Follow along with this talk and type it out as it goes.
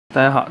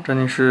大家好，这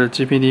里是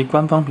GPD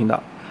官方频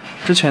道。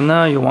之前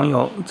呢，有网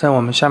友在我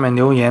们下面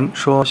留言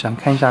说想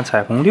看一下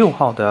彩虹6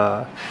号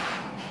的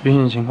运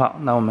行情况，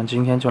那我们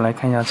今天就来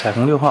看一下彩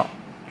虹6号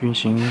运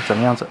行怎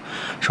么样子。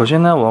首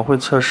先呢，我会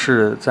测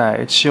试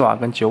在7瓦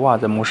跟9瓦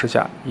的模式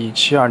下，以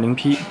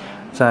 720P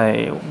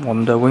在我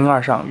们的 Win2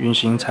 上运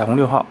行彩虹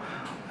6号，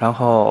然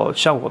后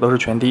效果都是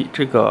全低。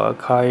这个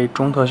开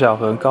中特效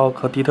和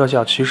低特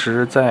效，其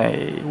实在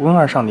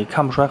Win2 上你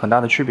看不出来很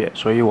大的区别，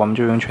所以我们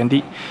就用全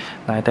低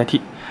来代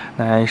替。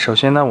那首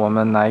先呢，我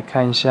们来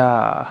看一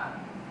下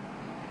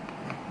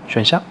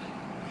选项，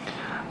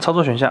操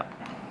作选项、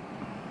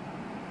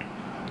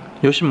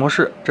游戏模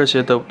式这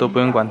些都不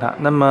用管它。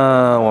那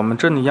么我们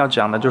这里要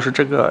讲的就是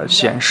这个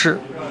显示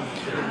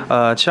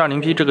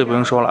，720P 这个不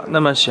用说了。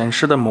那么显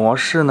示的模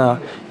式呢，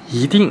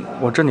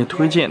我这里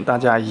推荐大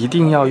家一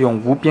定要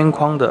用无边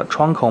框的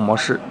窗口模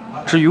式。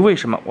至于为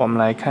什么，我们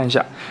来看一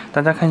下。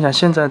大家看一下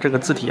现在这个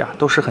字体啊，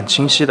都是很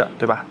清晰的，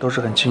对吧？都是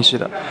很清晰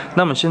的。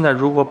那么现在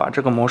如果把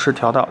这个模式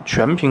调到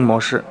全屏模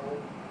式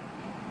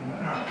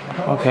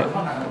 ，OK，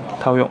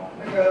 套用。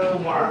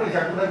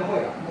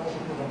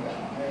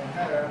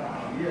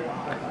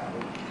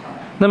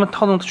那么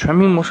套用全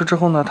屏模式之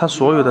后呢，它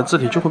所有的字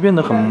体就会变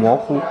得很模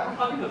糊，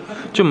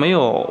就没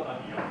有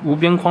无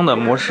边框的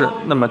模式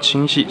那么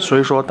清晰。所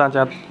以说大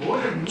家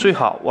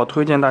我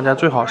推荐大家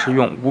最好是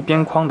用无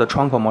边框的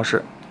窗口模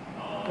式。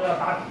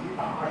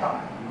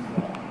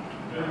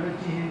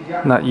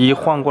那一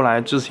换过来，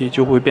字体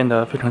就会变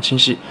得非常清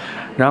晰。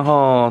然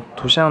后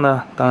图像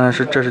呢，当然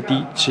是这是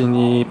低，请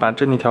你把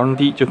这里调成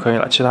低就可以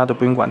了，其他都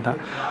不用管它。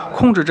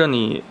控制这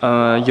里，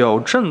有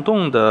震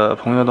动的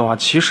朋友的话，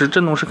其实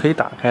震动是可以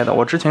打开的。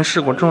我之前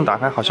试过，震动打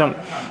开好像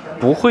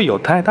不会有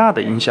太大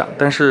的影响，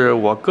但是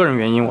我个人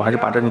原因，我还是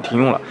把这里停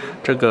用了。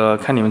这个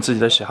看你们自己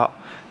的喜好。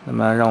那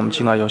么让我们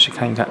进到游戏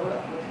看一看。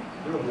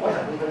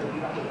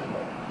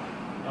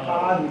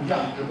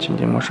情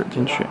景模式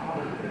进去，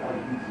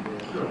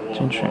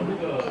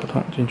不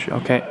同进去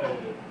 ，OK。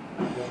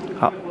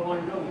好，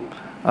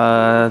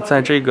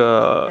在这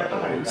个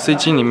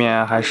CG 里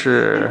面还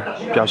是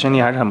表现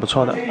力还是很不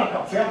错的。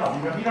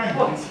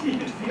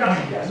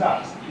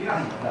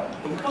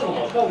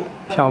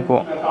跳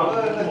过。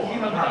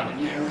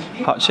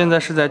好，现在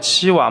是在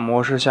7瓦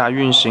模式下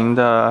运行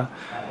的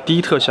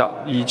低特效，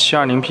以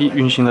 720P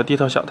运行的低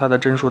特效，它的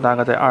帧数大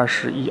概在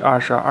21、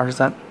22、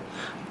23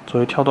左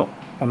右跳动。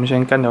我们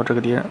先干掉这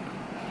个敌人。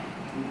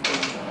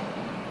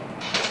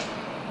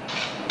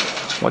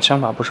我枪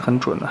法不是很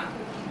准啊，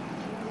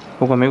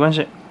不过没关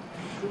系，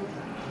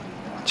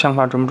枪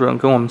法准不准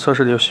跟我们测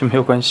试的游戏没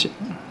有关系。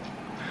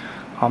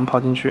好，我们跑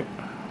进去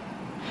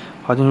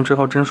之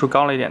后帧数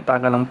高了一点，大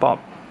概能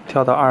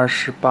跳到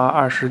28、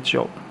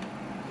29。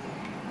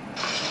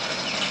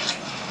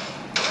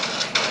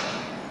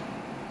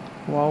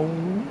哇哦！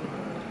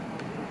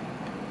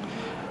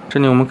这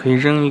里我们可以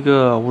扔一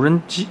个无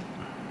人机。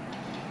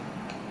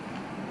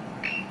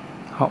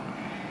好，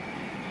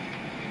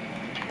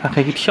它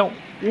可以跳。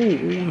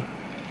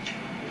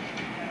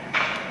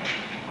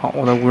好，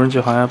我的无人机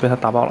好像被他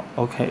打爆了。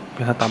OK，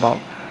 被他打爆了。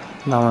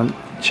那我们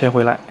切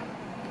回来。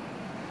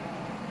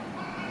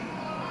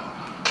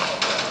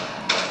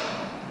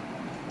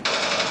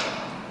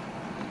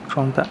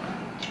装弹。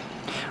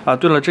啊，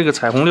对了，这个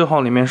彩虹6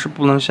号里面是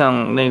不能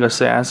像那个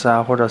CS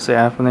啊或者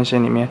CF 那些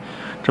里面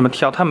这么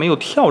跳，它没有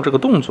跳这个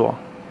动作，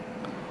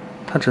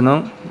它只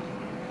能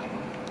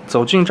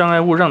走进障碍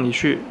物，让你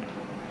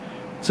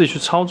自己去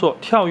操作，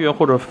跳跃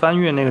或者翻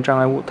越那个障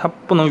碍物，它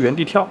不能原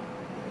地跳。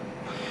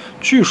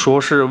据说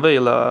是为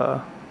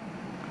了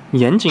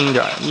严谨一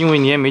点，因为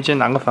你也没见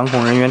哪个反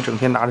恐人员整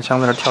天拿着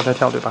枪在那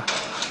跳，对吧？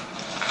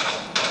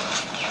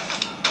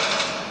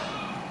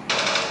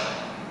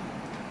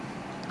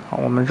好，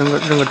我们扔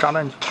个炸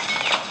弹进去。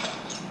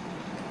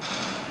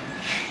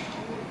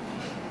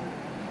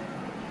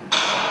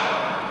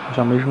好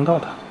像没扔到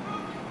他。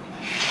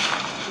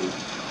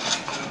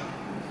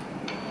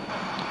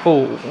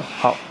哦，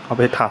好，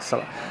被打死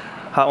了。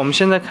好，我们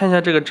现在看一下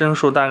这个帧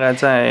数，大概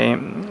在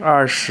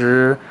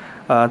20，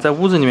在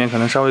屋子里面可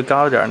能稍微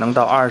高一点，能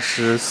到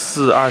24、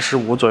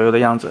25左右的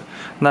样子。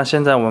那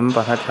现在我们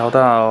把它调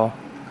到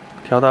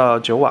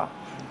9瓦，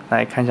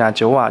来看一下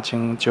9瓦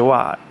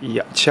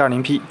以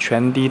 720P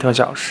全低特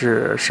效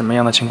是什么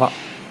样的情况。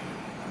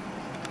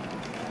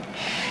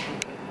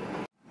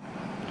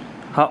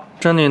好，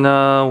这里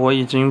呢我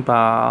已经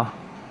把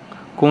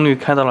功率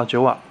开到了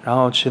9瓦，然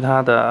后其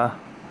他的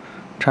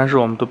参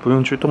数我们都不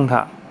用去动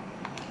它，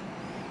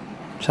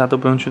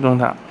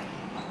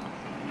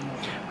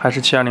还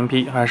是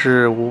 720P， 还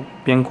是无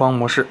边框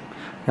模式，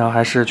然后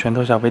还是全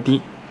特效为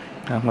低，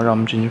然后让我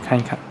们进去看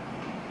一看。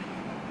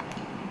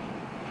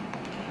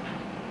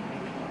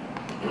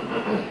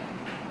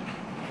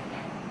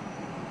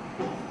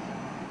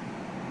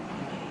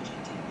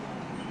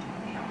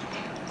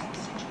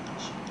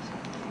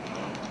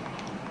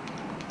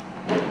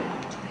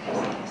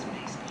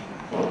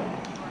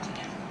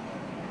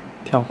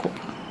跳过。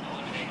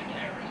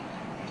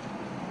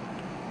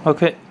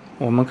OK，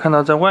 我们看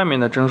到在外面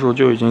的帧数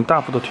就已经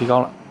大幅度提高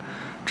了。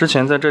之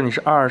前在这里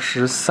是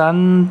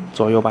23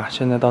左右吧，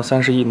现在到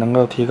31，能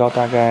够提高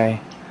大概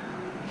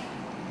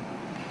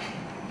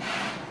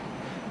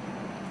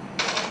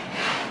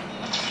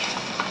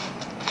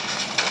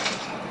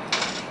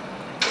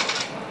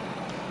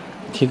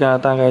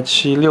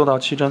6到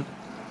7帧。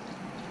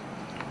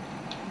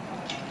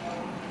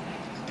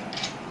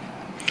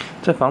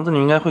在房子里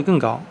应该会更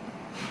高。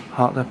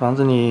好，在房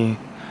子里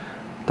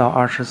到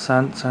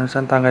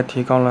33，大概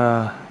提高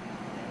了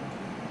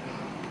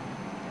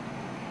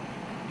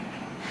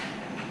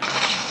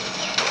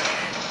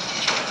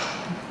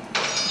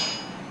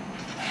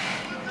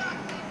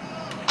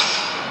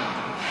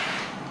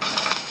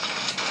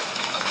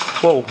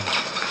哇，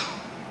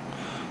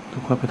都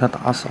快被他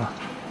打死了。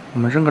我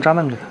们扔个炸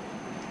弹给他。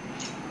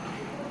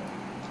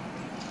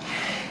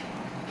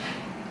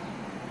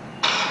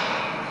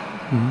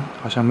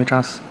好像没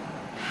炸死。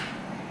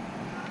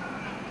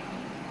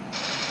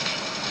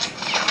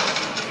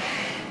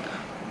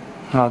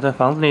好，在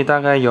房子里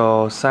大概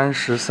有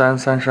33、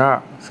32、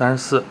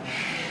34，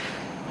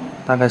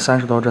大概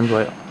30多帧左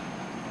右。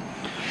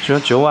其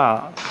实9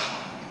瓦，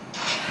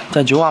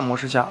在9瓦模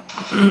式下，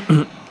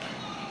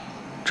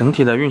整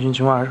体的运行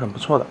情况还是很不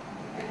错的。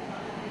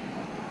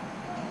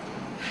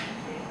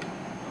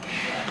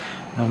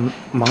那我们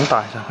盲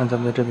打一下，看在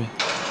不在这边，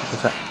不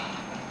在。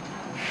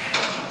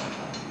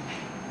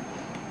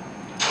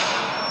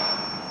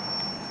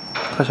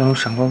他想用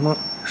闪光灯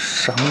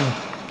闪我。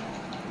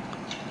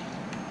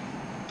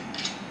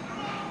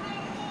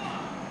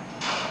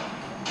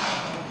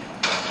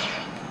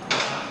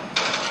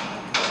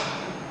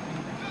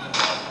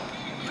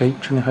哎，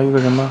这里还有个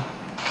人吗？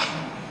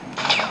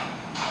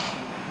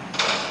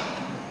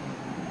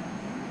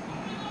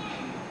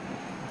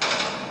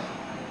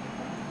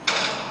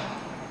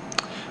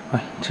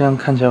哎，这样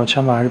看起来我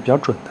枪法还是比较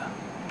准的。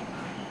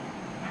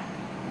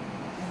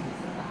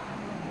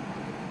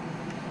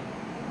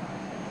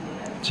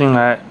进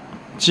来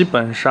基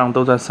本上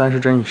都在30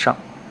帧以上。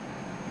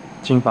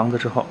进房子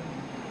之后，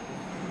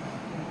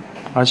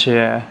而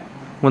且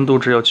温度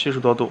只有70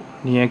多度，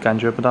你也感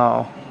觉不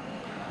到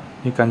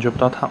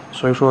烫。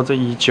所以说，这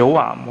以9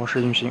瓦模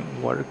式运行，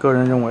我个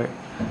人认为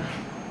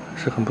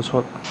是很不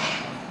错的。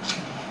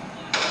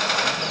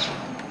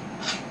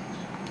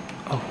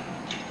哦，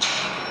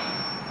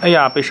哎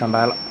呀，被闪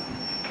白了，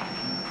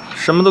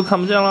什么都看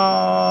不见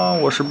了。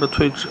我是不是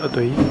退职？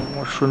对，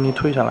我顺利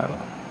退下来了。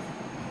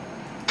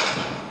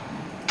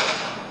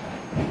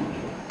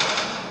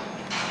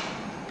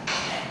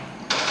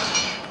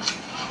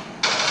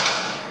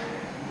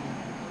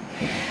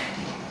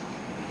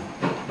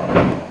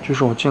就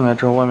是我进来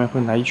之后，外面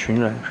会来一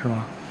群人，是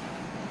吗？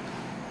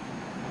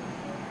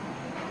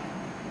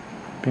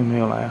并没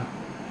有来啊。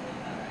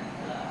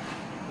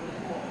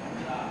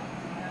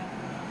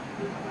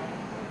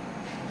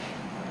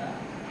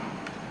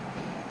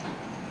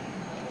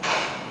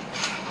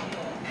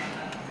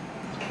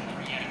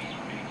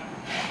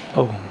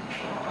哦，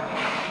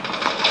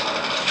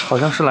好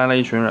像是来了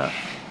一群人，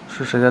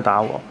是谁在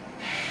打我？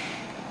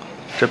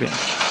这边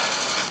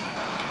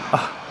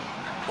啊，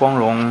光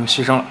荣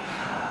牺牲了。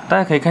大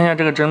家可以看一下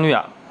这个帧率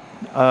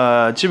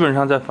啊，基本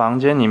上在房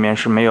间里面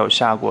是没有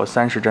下过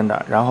30帧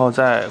的，然后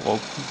我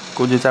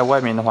估计在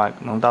外面的话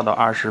能达到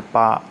28、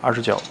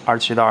29、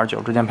27到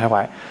29之间徘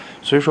徊，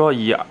所以说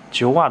以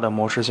9瓦的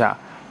模式下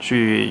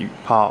去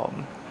跑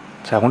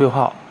彩虹6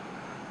号，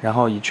然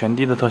后以全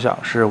低的特效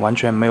是完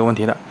全没有问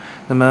题的。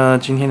那么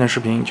今天的视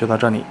频就到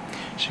这里，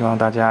希望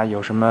大家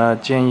有什么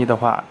建议的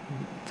话，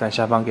在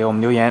下方给我们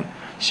留言。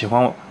喜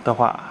欢我的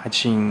话，还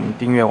请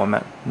订阅我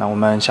们。那我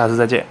们下次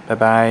再见，拜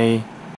拜。